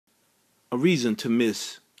a reason to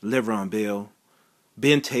miss Le'Veon Bell,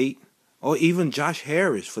 Ben Tate, or even Josh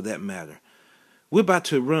Harris for that matter.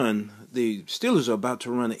 The Steelers are about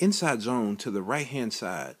to run an inside zone to the right-hand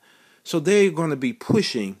side. So they're going to be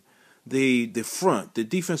pushing the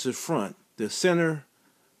defensive front, the center,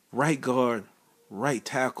 right guard, right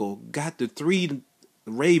tackle, got the three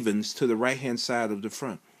Ravens to the right-hand side of the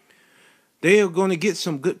front. They are going to get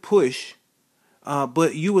some good push,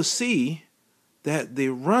 but you will see that the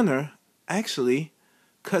runner actually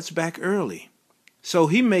cuts back early. So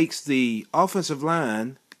he makes the offensive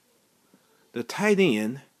line, the tight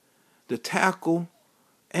end, the tackle,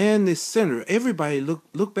 and the center. Everybody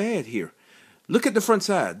look bad here. Look at the front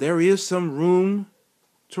side. There is some room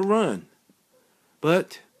to run,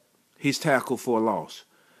 but he's tackled for a loss.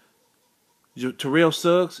 Terrell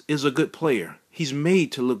Suggs is a good player. He's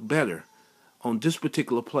made to look better on this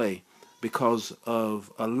particular play because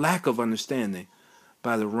of a lack of understanding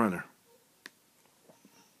by the runner.